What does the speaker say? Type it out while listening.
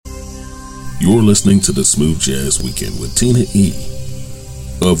You're listening to the Smooth Jazz Weekend with Tina E.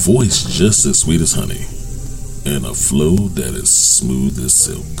 A voice just as sweet as honey, and a flow that is smooth as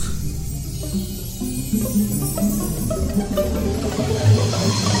silk.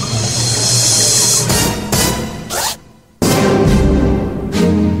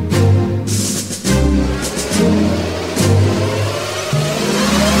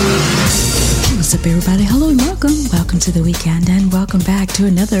 What's up, everybody? Hello and welcome. Welcome to the weekend, and welcome back to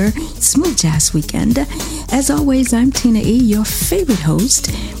another Smooth Jazz Weekend. As always, I'm Tina E., your favorite host,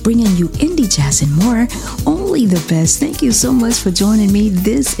 bringing you indie jazz and more. Only the best. Thank you so much for joining me.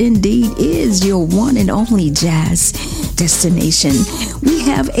 This indeed is your one and only jazz destination. We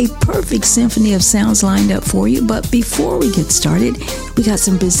have a perfect symphony of sounds lined up for you, but before we get started, we got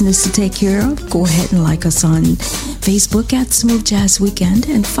some business to take care of. Go ahead and like us on Facebook at Smooth Jazz Weekend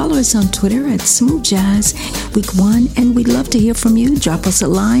and follow us on Twitter at Smooth Jazz Week 1, and we'd love to hear from you. Drop us a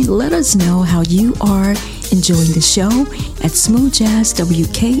line. Let us know how you are enjoying the show at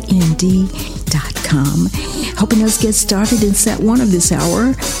smoothjazzwknd.com. Helping us get started in set 1 of this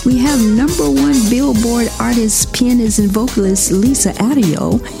hour, we have #1 Billboard artist, pianist, and vocalist Lisa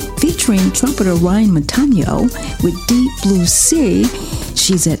Addio, featuring trumpeter Ryan Montano with Deep Blue Sea.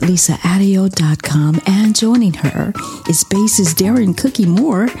 She's at lisaaddio.com, and joining her is bassist Darren Cookie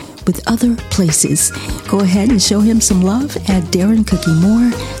Moore with Other Places. Go ahead and show him some love at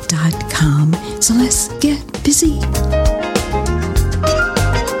darrencookiemore.com. So let's get busy.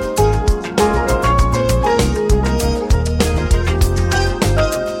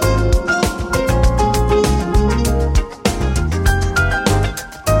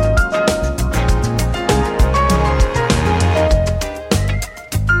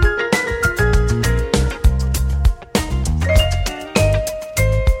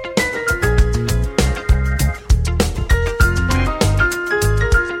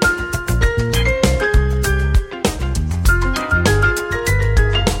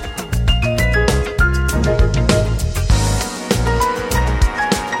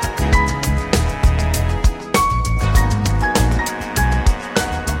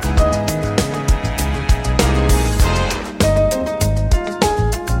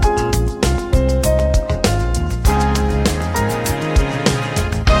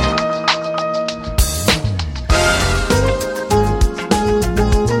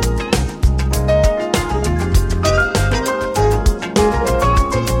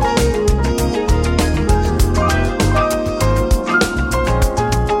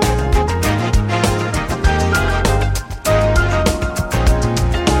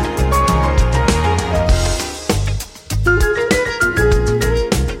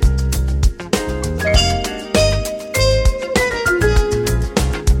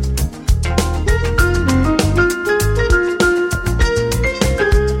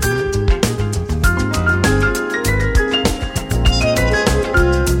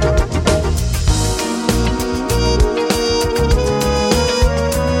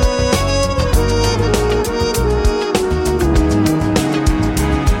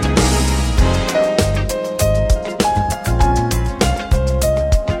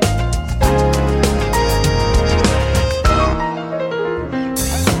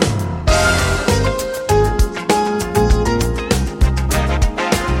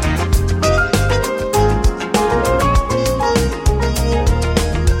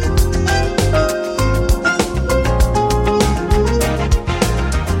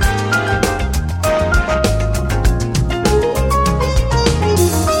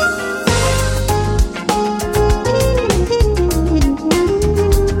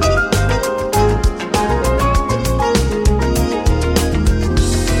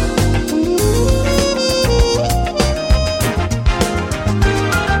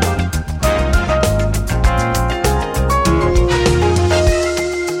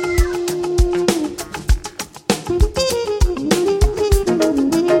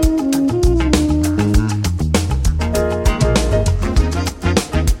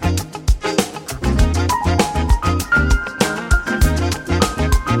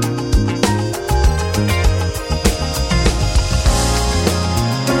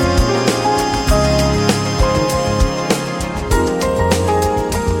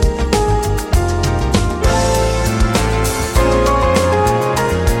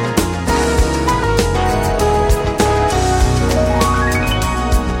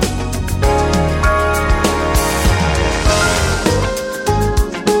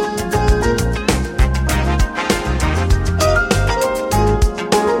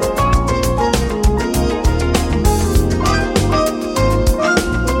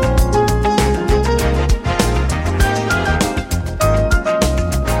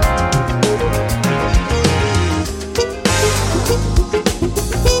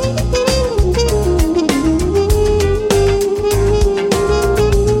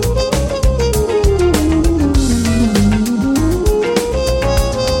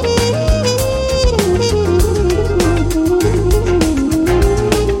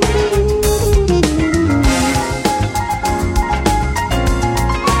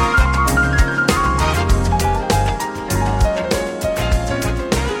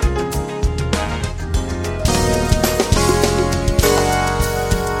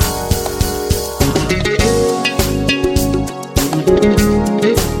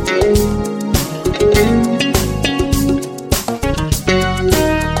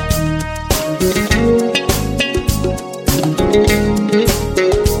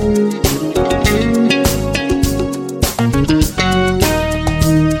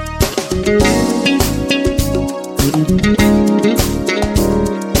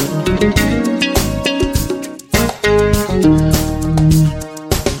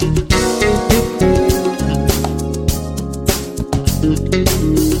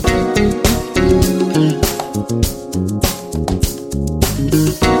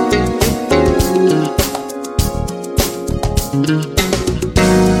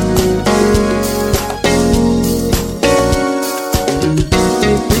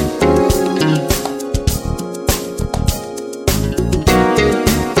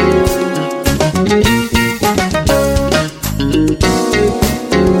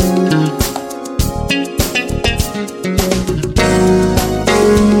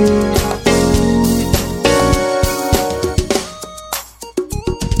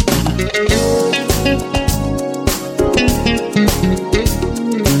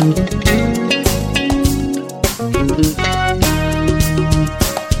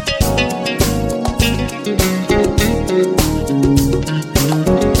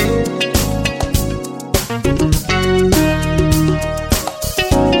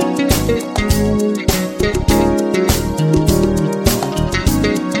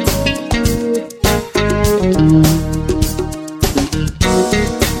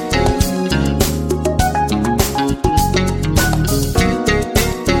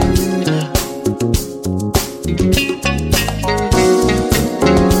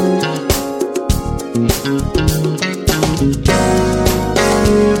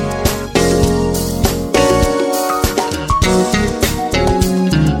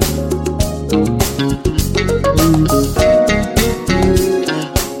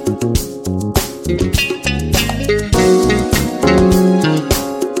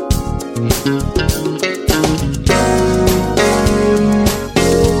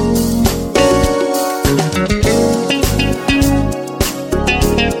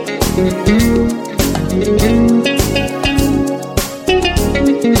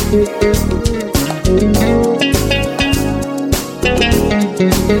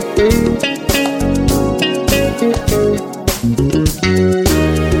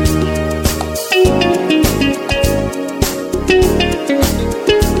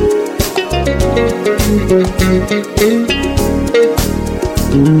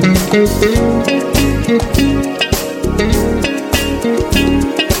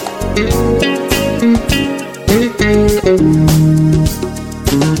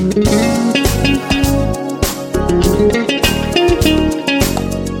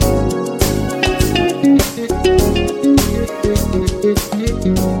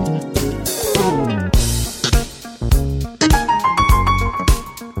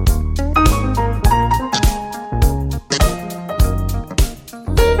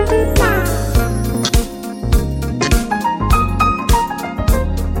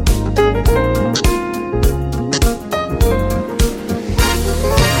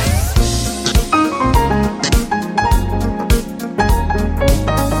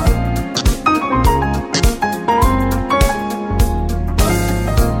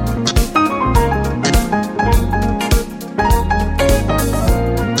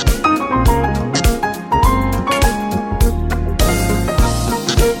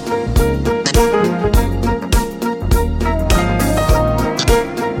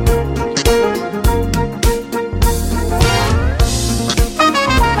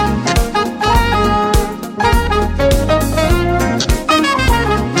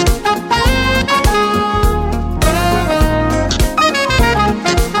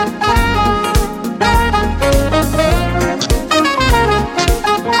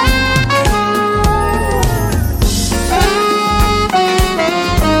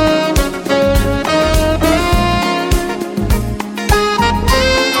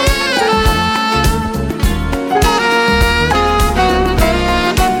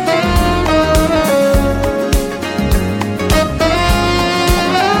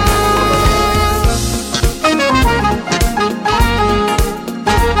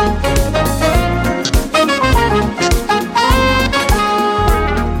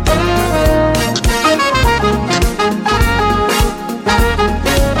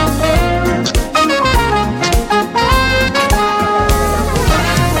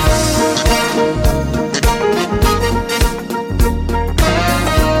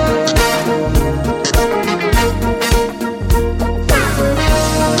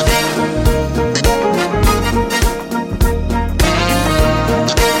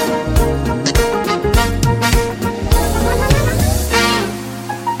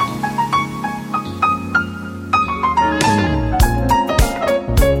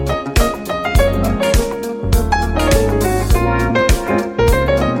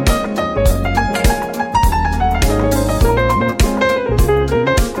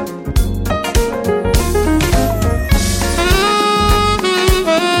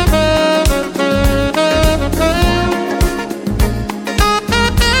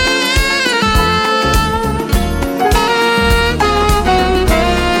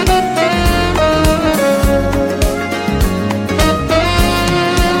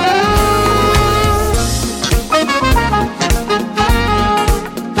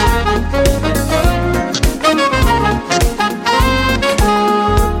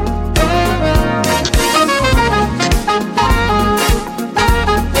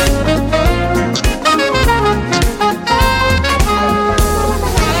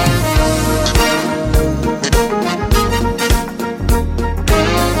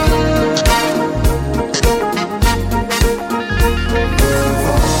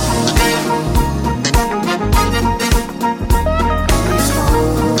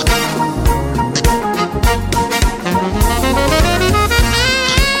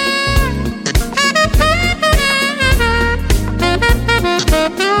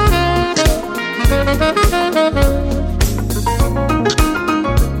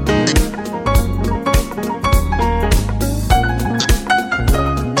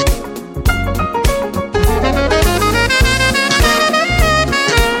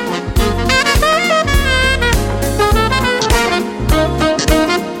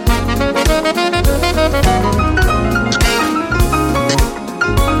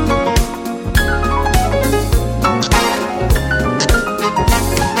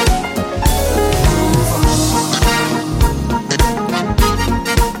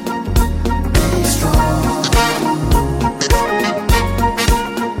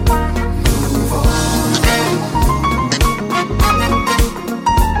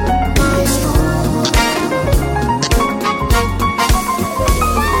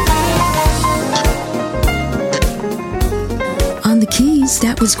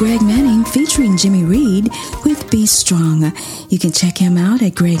 was Greg Manning featuring Jimmy Reed with Be Strong. You can check him out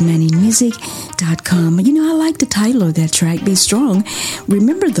at gregmanningmusic.com. You know, I like the title of that track, Be Strong.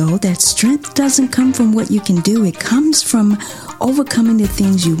 Remember, though, that strength doesn't come from what you can do. It comes from overcoming the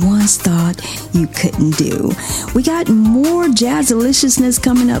things you once thought you couldn't do. We got more jazz-deliciousness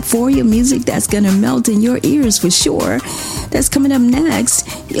coming up for you, music that's going to melt in your ears for sure. That's coming up next.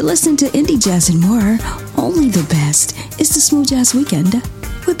 You're listening to Indie Jazz and More. Only the best. It's the Smooth Jazz Weekend.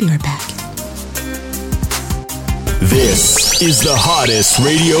 We'll be right back. This is the hottest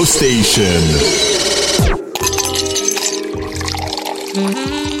radio station.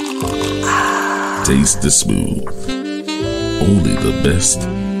 Taste the smooth. Only the best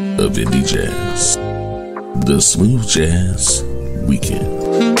of indie jazz. The Smooth Jazz Weekend.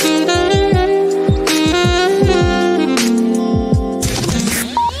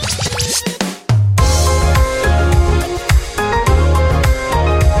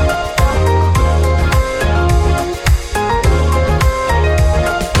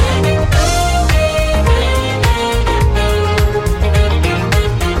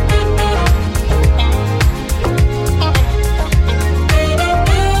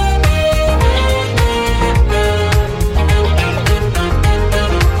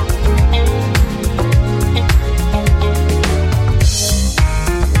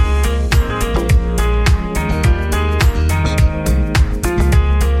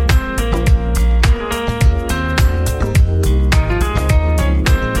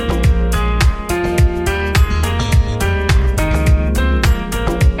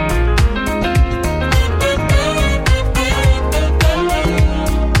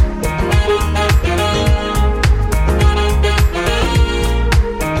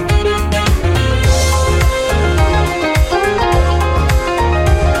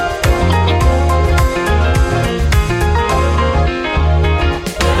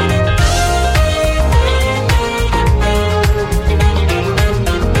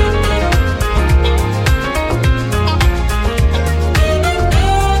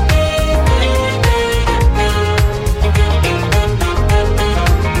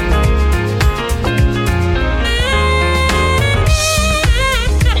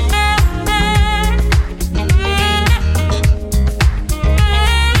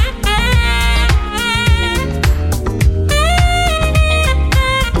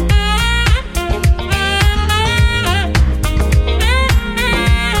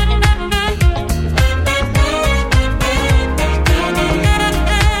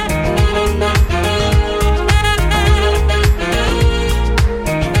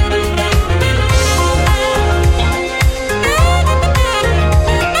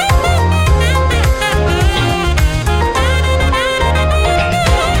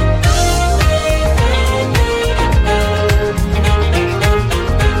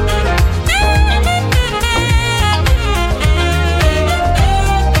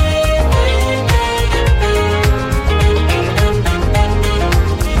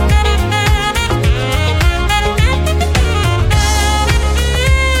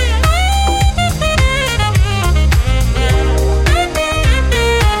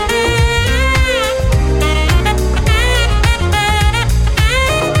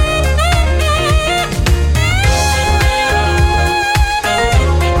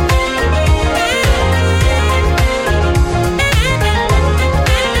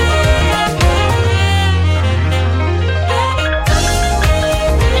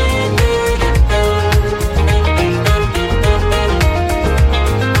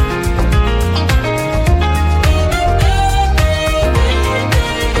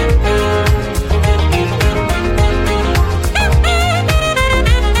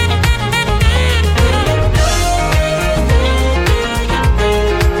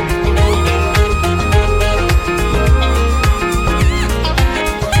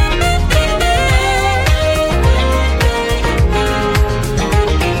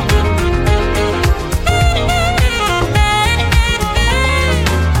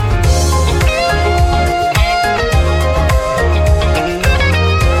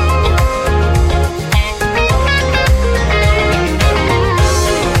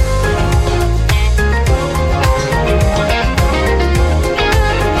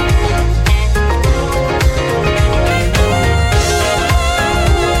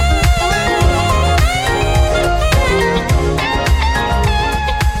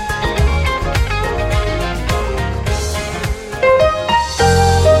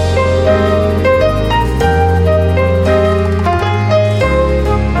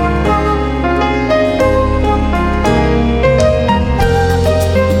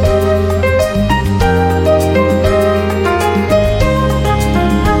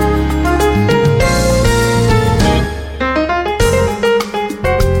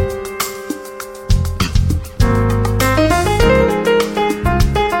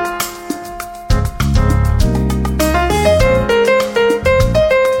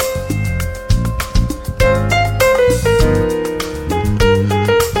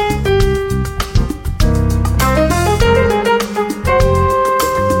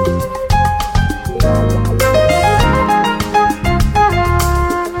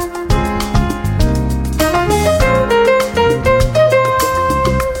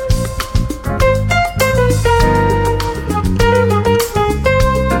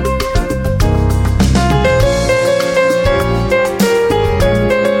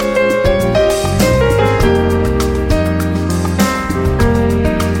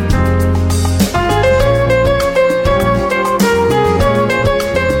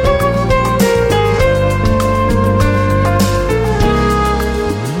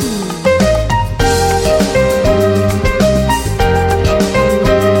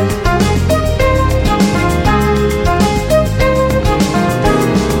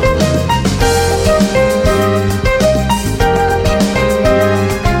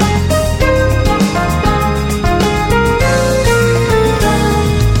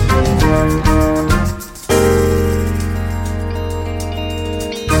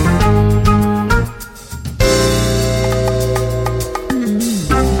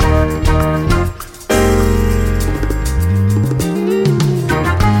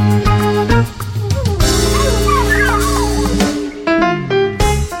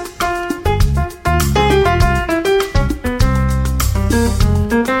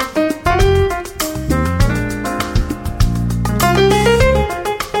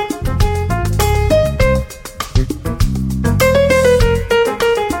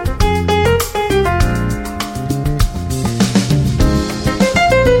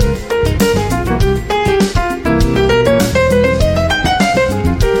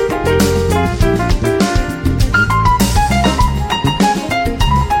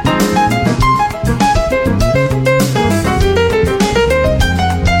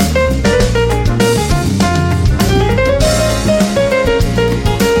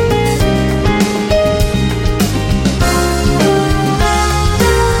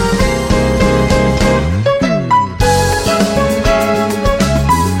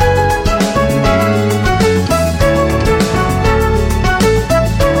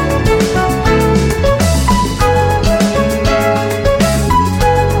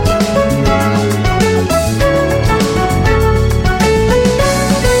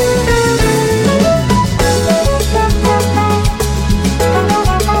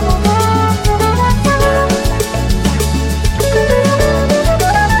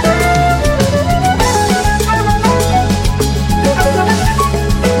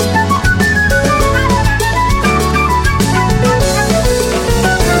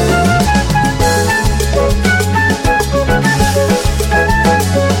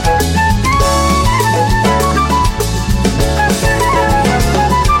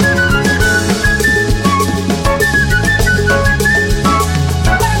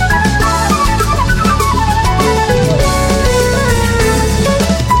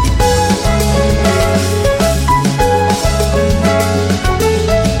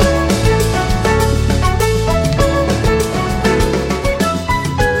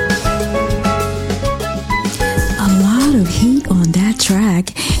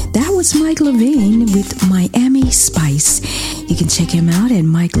 Check him out at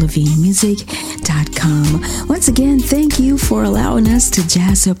MikeLevineMusic.com. Once again, thank you for allowing us to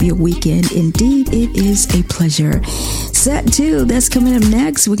jazz up your weekend. Indeed, it is a pleasure. Set 2, that's coming up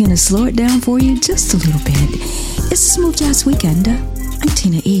next. We're going to slow it down for you just a little bit. It's a Smooth Jazz Weekend. I'm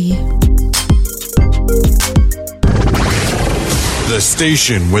Tina E. The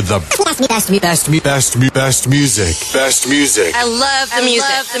station with the best music. Best music. I love the music.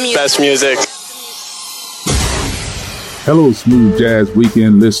 Best music. Hello, Smooth Jazz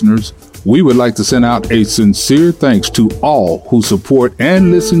Weekend listeners. We would like to send out a sincere thanks to all who support and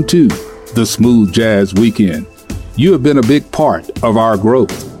listen to the Smooth Jazz Weekend. You have been a big part of our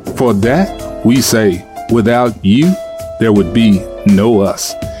growth. For that, we say, without you, there would be no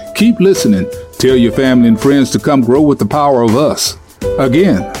us. Keep listening. Tell your family and friends to come grow with the power of us.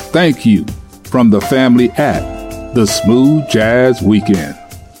 Again, thank you from the family at the Smooth Jazz Weekend.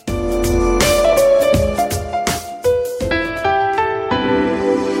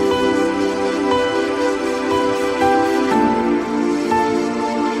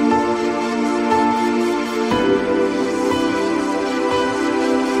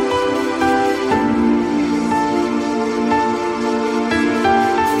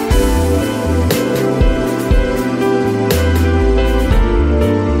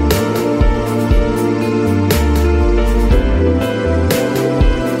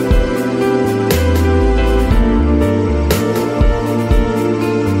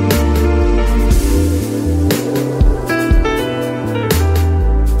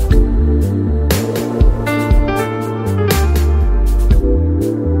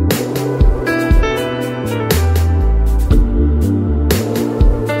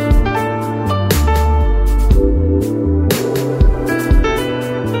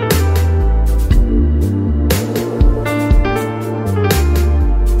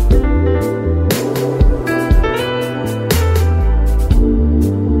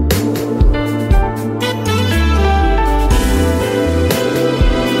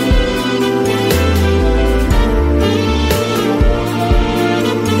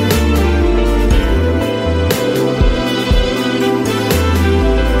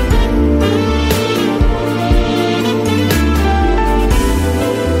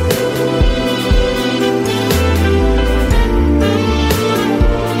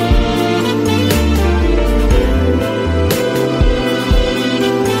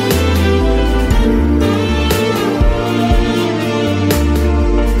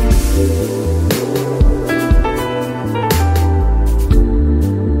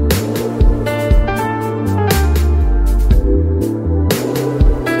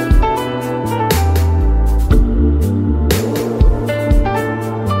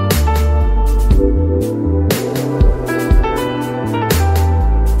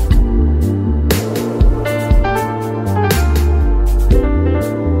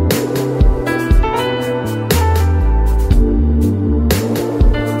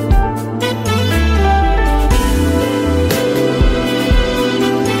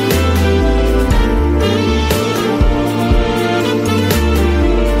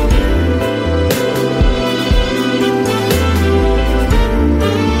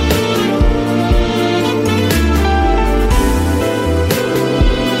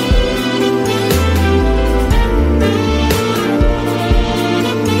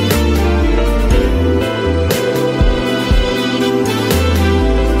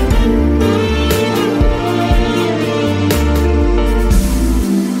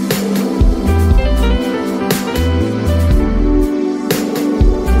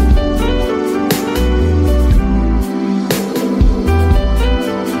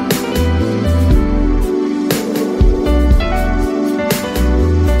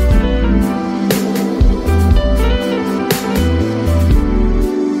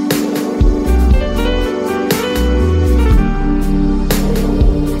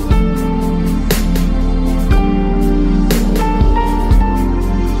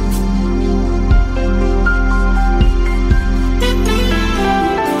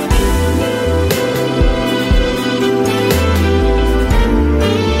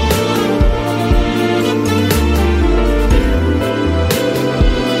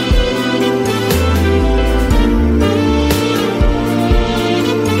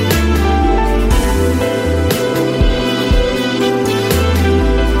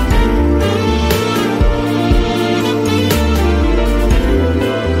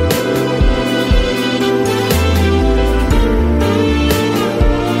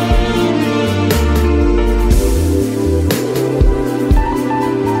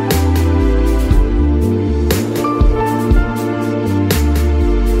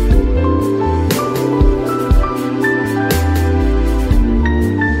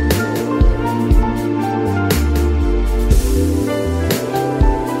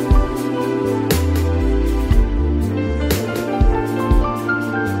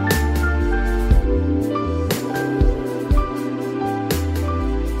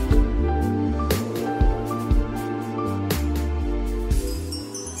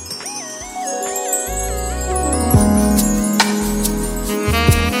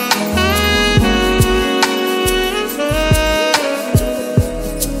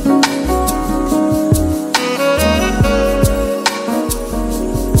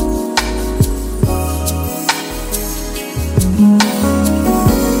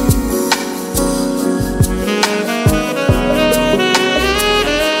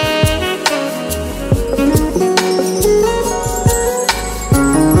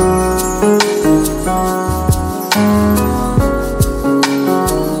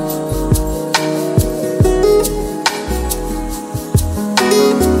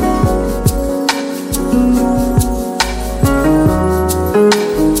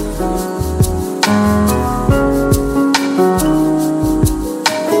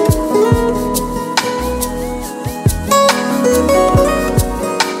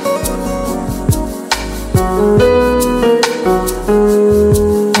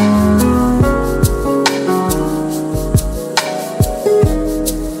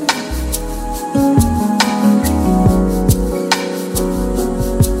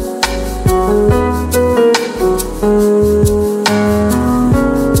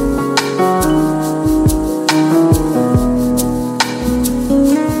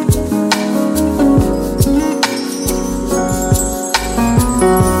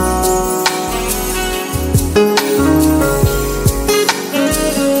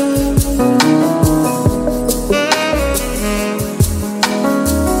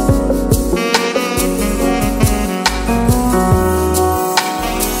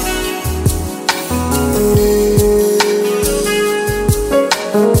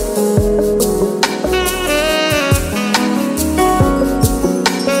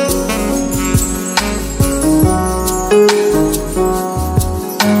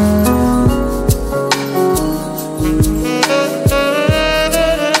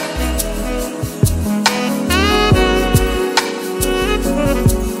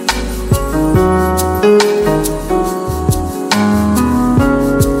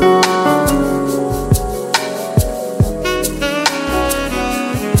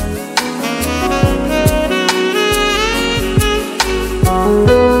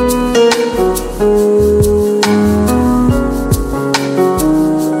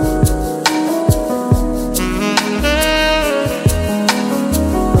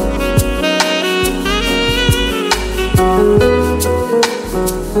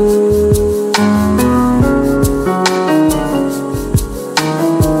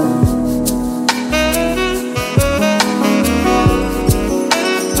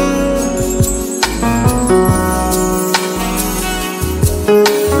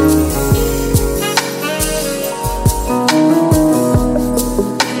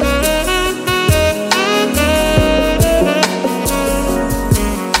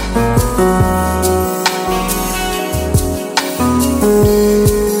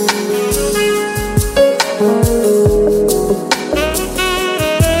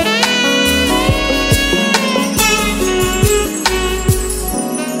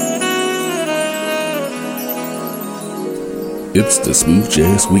 It's the Smooth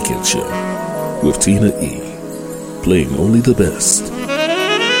Jazz Weekend Show with Tina E. Playing only the best.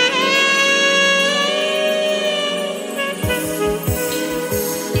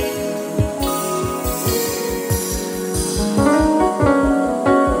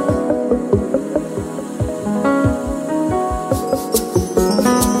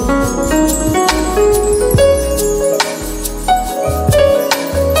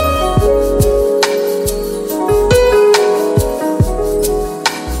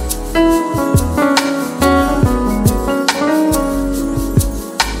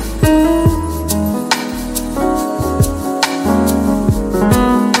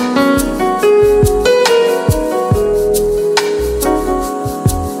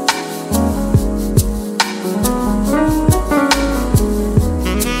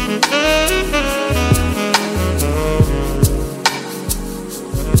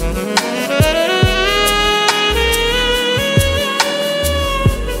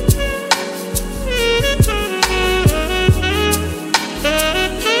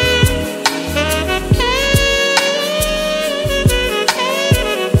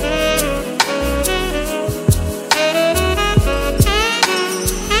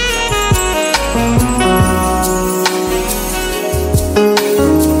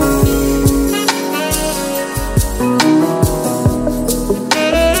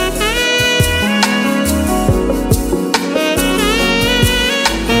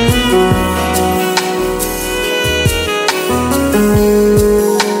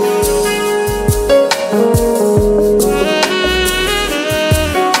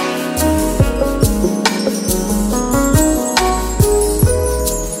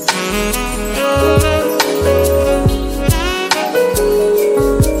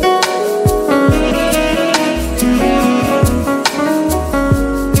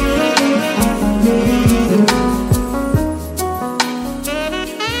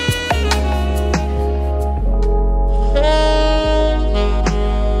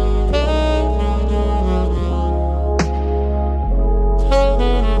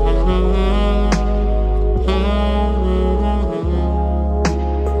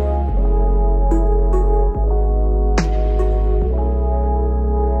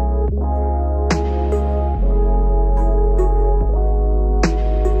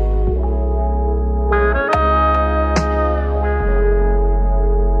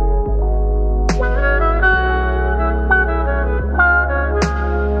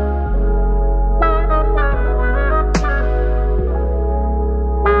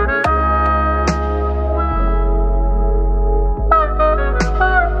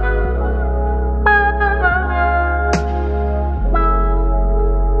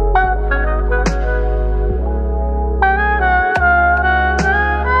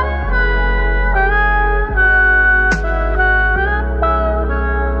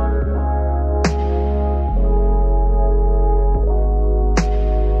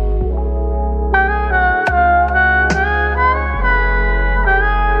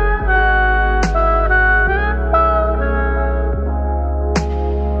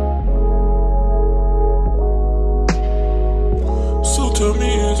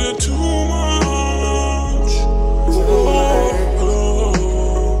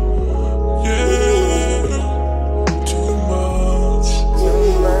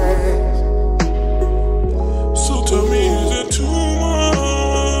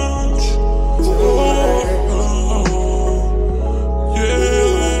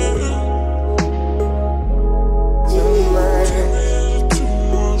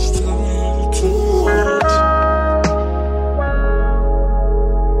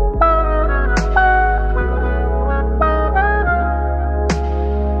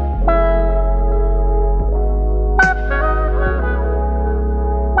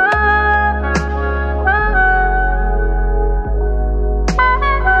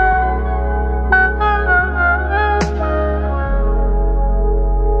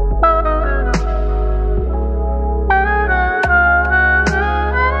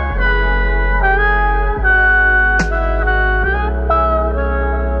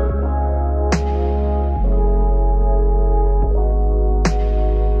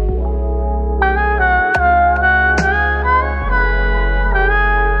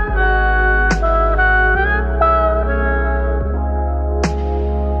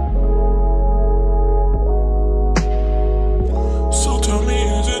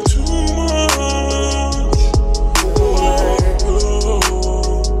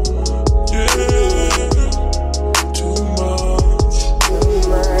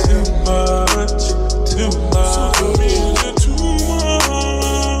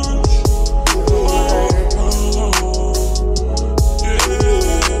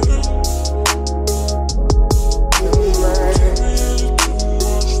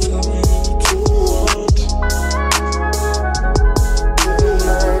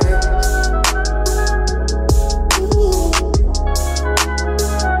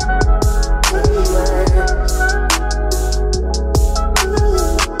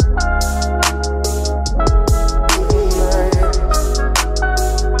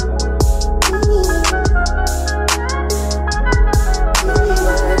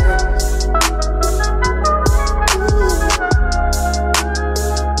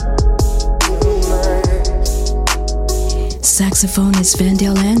 saxophonist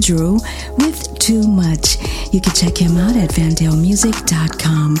Vandale Andrew with Too Much. You can check him out at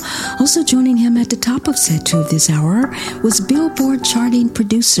vandalemusic.com. Also joining him at the top of set 2 of this hour was Billboard charting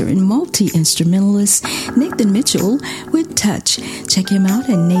producer and multi-instrumentalist Nathan Mitchell with Touch. Check him out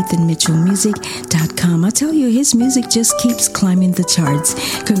at nathanmitchellmusic.com. I tell you, his music just keeps climbing the charts.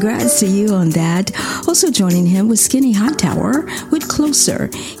 Congrats to you on that. Also joining him was Skinny Hightower with Closer.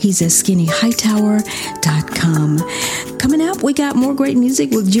 He's at skinnyhightower.com. Coming up, we got more great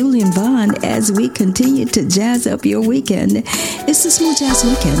music with Julian Vaughn as we continue to jazz up your weekend. It's the Smooth Jazz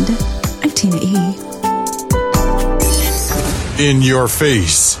Weekend. I'm Tina E. In your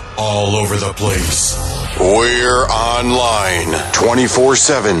face, all over the place. We're online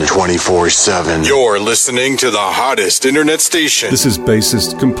 24/7. 24/7. You're listening to the hottest internet station. This is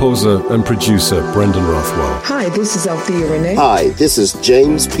bassist, composer, and producer Brendan Rothwell. Hi, this is Althea Renee. Hi, this is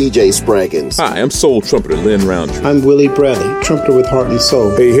James P.J. Spraggins. Hi, I'm soul trumpeter Lynn Roundtree. I'm Willie Bradley, trumpeter with Heart and Soul.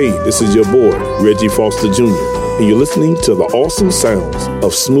 Hey, this is your boy, Reggie Foster Jr., and you're listening to the awesome sounds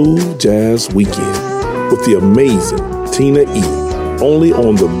of Smooth Jazz Weekend with the amazing Tina E. Only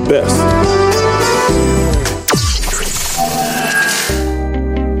on the best.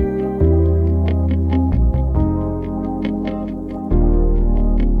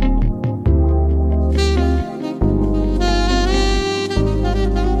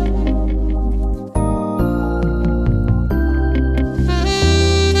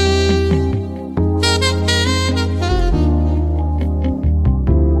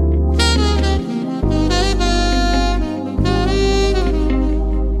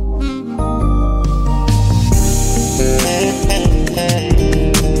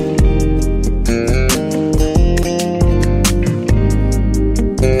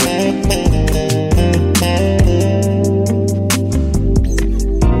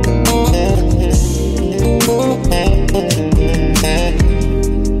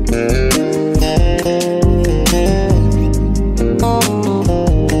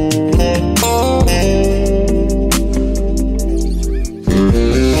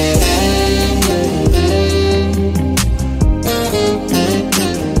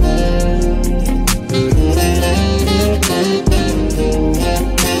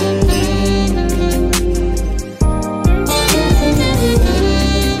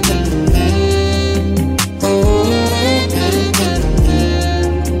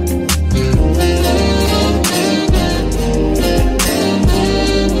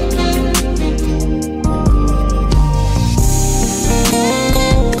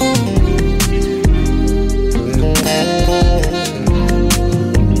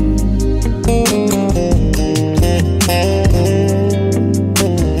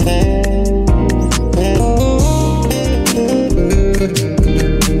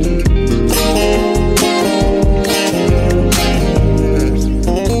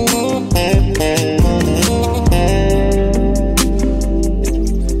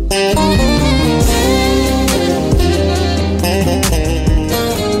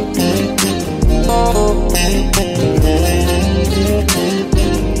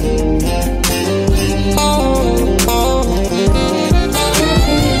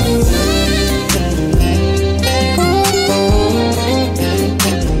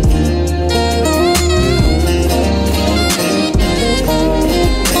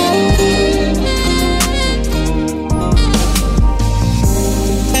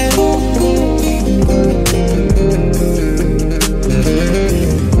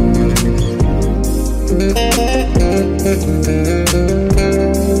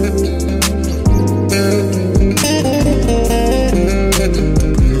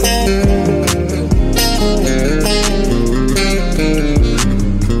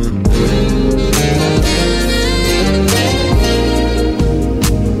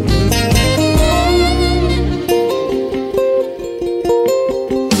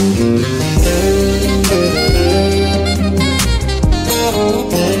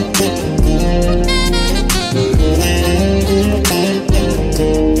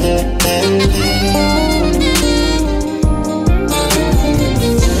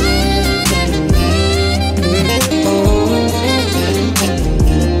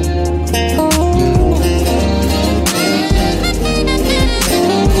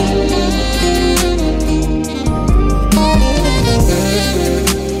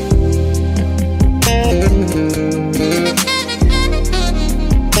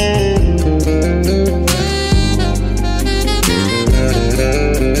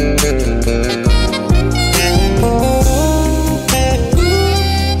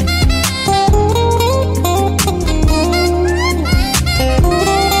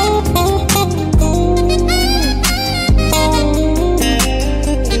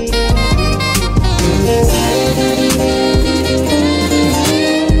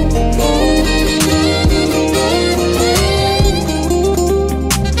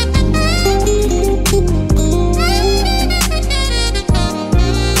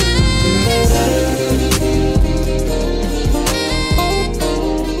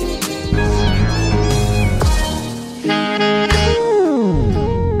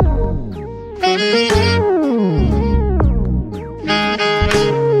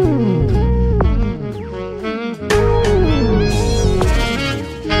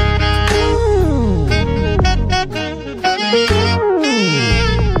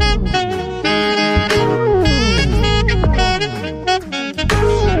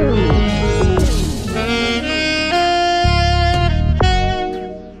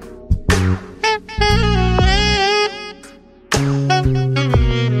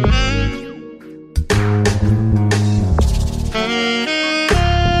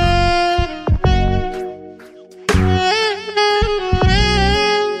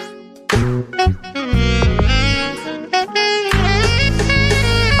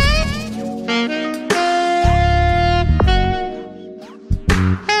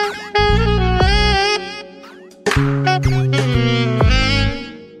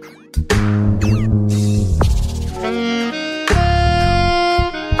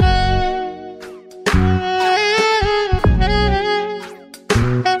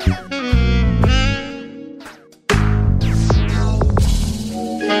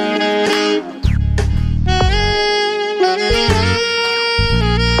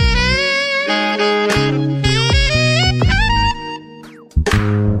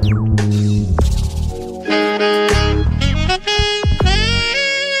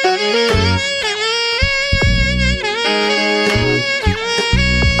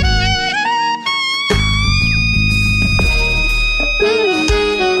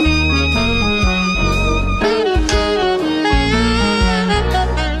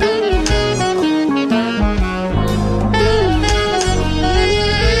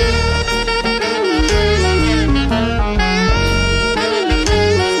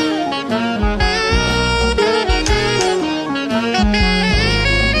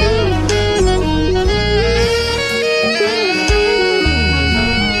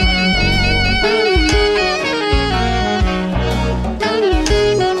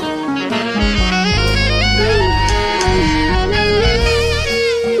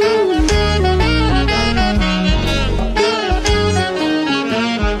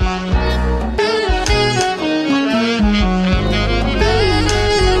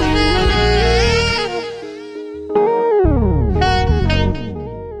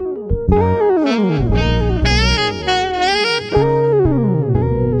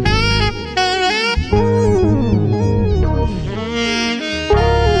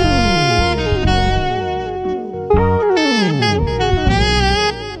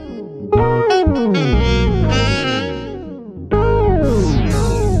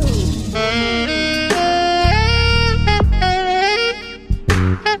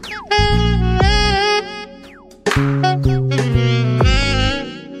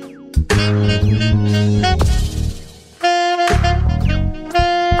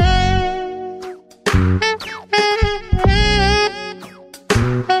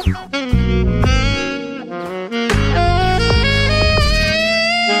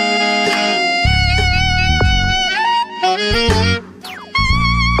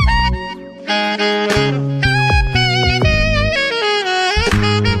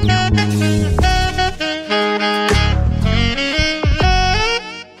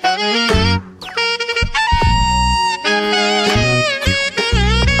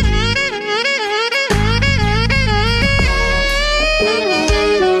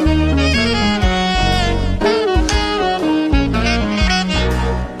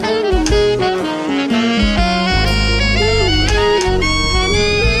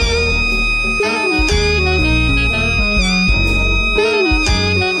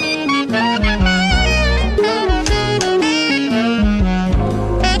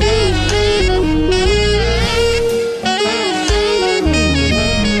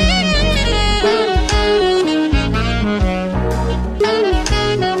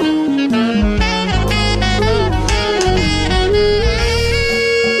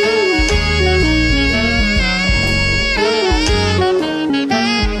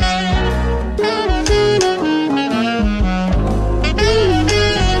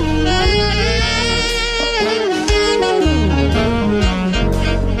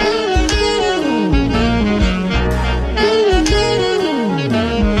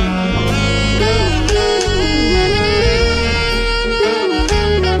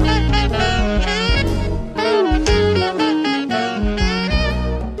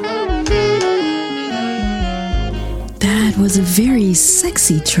 very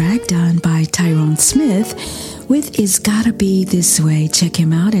sexy track done by Tyrone Smith with It's Gotta Be This Way. Check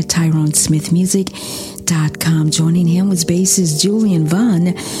him out at TyroneSmithMusic.com. Joining him was bassist Julian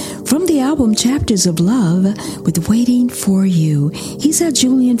Vaughn from the album Chapters of Love with Waiting for You. He's at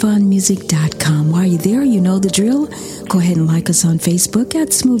JulianVaughnMusic.com. While you're there, you know the drill. Go ahead and like us on Facebook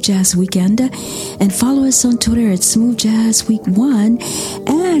at Smooth Jazz Weekend and follow us on Twitter at Smooth Jazz Week 1.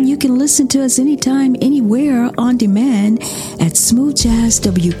 And you can listen to us anytime, anywhere on demand at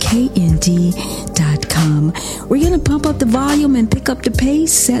smoothjazzwknd.com. We're going to pump up the volume and pick up the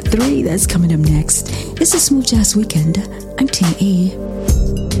pace. Set 3, that's coming up next. This is Smooth Jazz Weekend. I'm Tina E.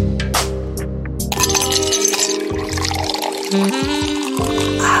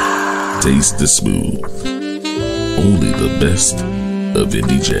 Taste the smooth. Only the best of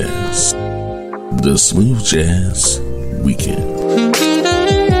indie jazz. The Smooth Jazz Weekend.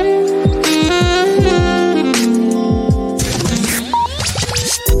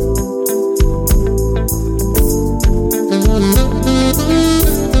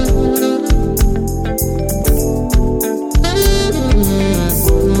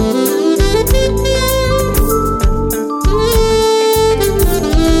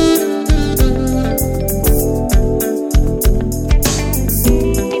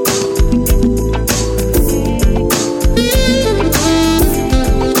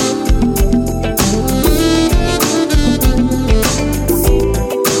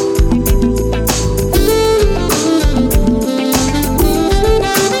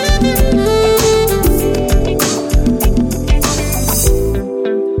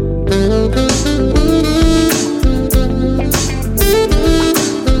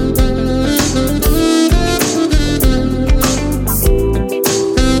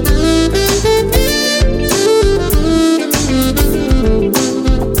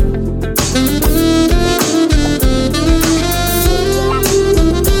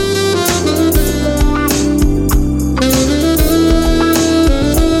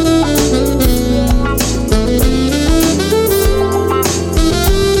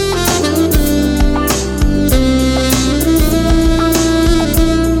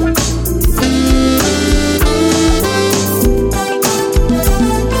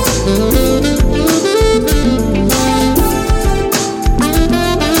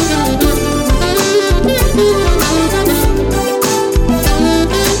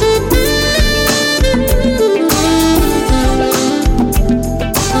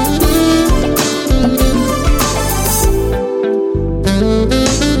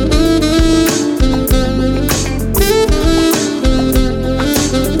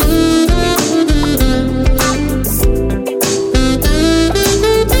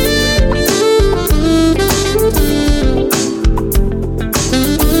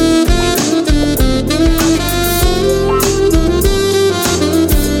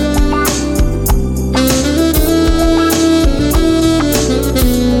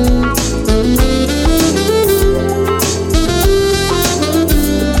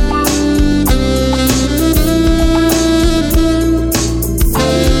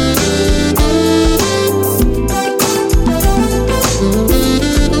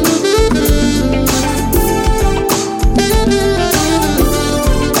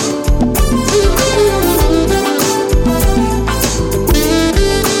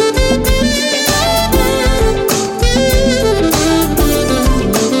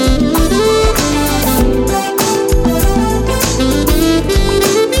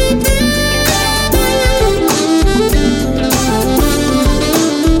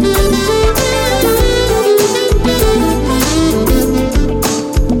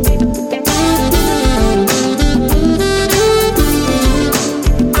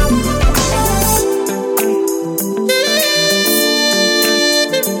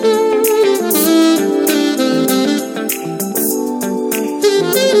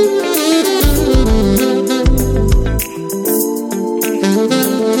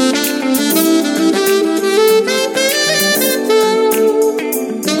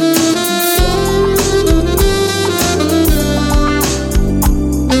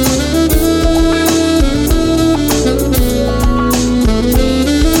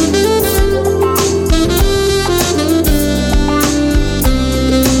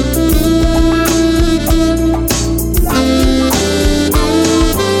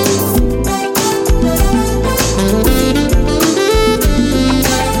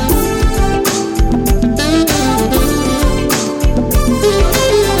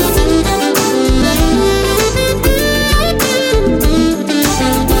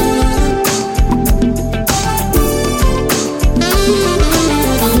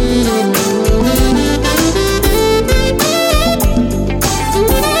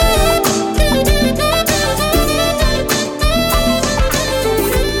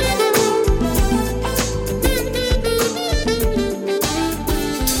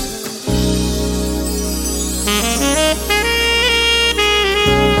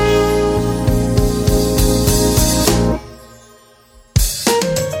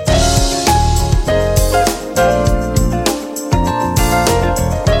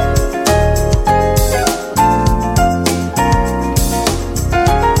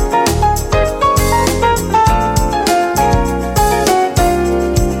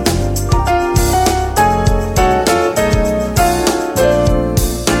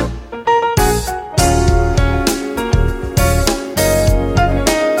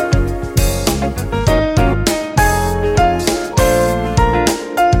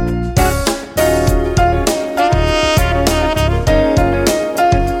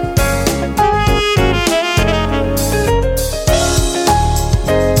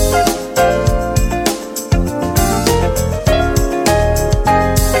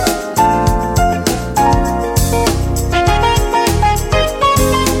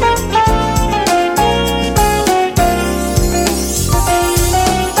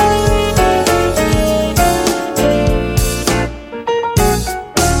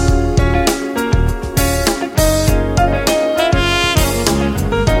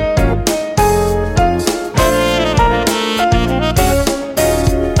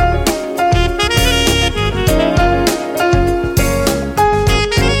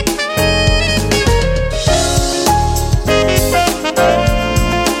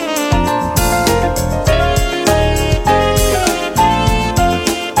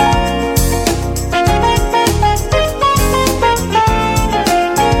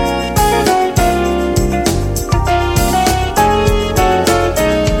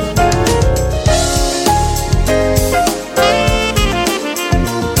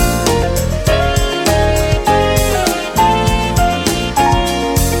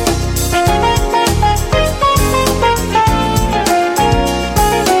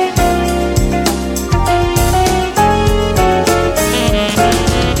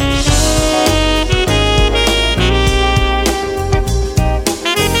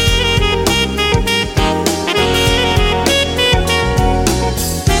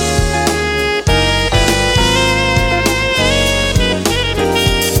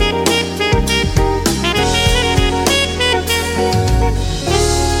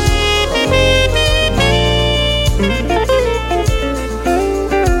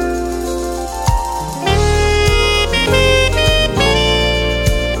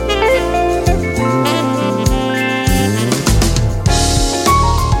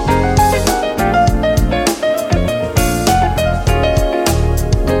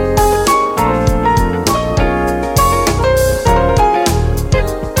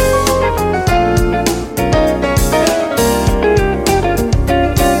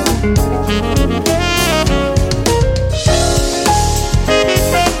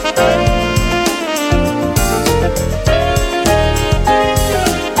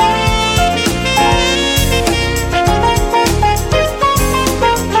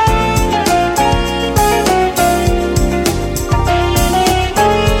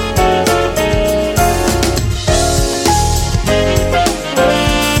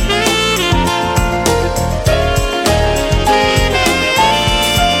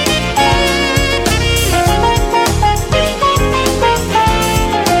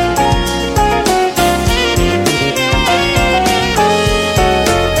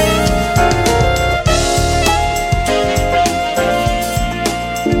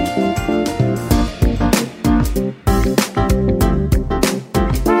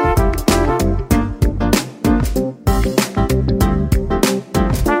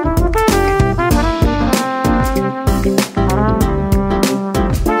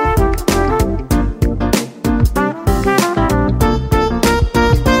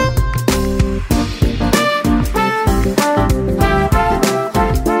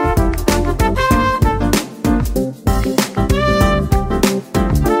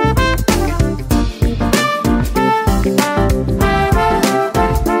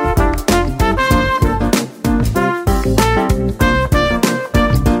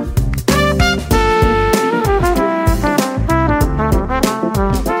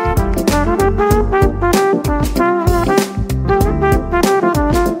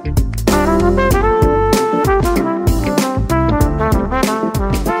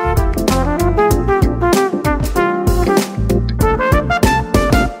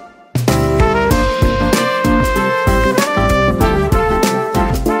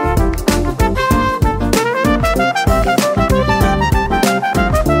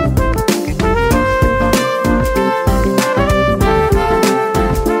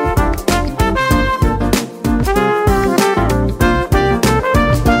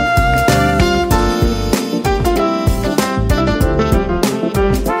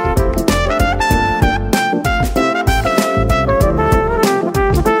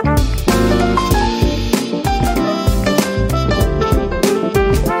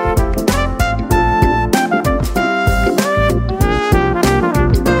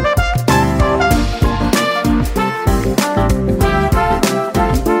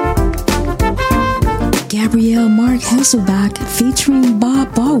 also back featuring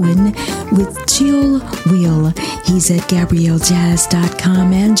Bob Baldwin with Chill Wheel. He's at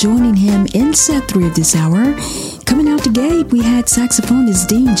GabrielleJazz.com, and joining him in set 3 of this hour, coming out the gate, we had saxophonist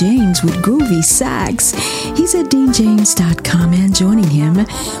Dean James with Groovy Sax. He's at DeanJames.com, and joining him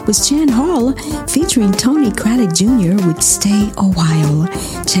was Chan Hall featuring Tony Craddock Jr. with Stay a While.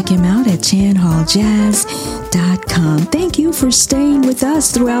 Check him out at ChanHallJazz.com. Thank you for staying with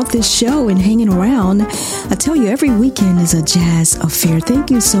us throughout this show and hanging around. I tell you, every weekend is a jazz affair. Thank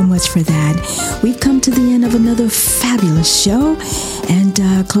you so much for that. We've come to the end of another fabulous show, and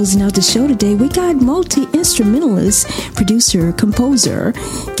closing out the show today, we got multi-instrumentalist, producer, composer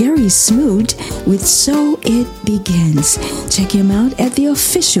Gary Smoot with So It Begins. Check him out at the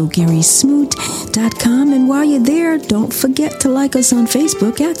official GarySmoot.com, and while you're there, don't forget to like us on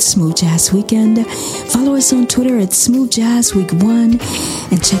Facebook at Smooth Jazz Weekend. Follow us on Twitter at Smooth Jazz Week 1,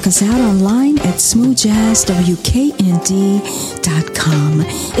 and check us out online at smoothjazzwknd.com.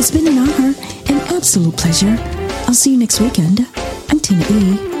 It's been an honor, an absolute pleasure. I'll see you next weekend. I'm Tina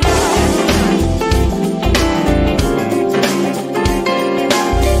E.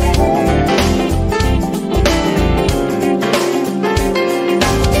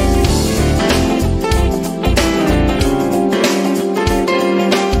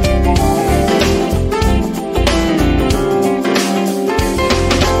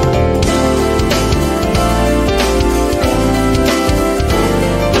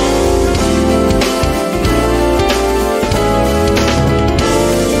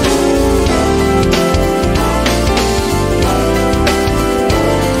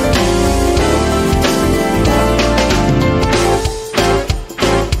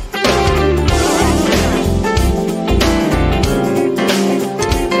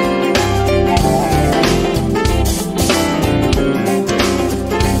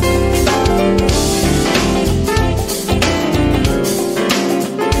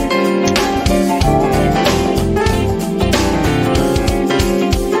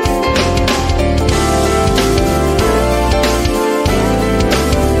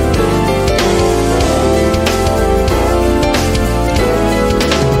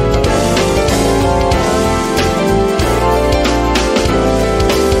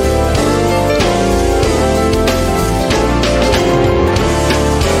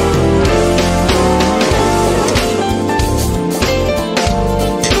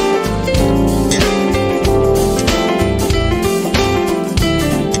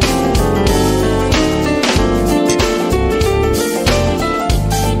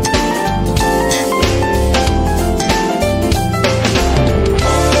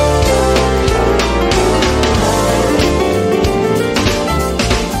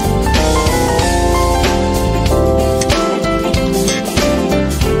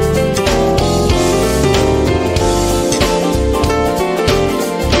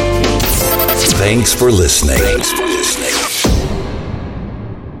 Thanks for listening.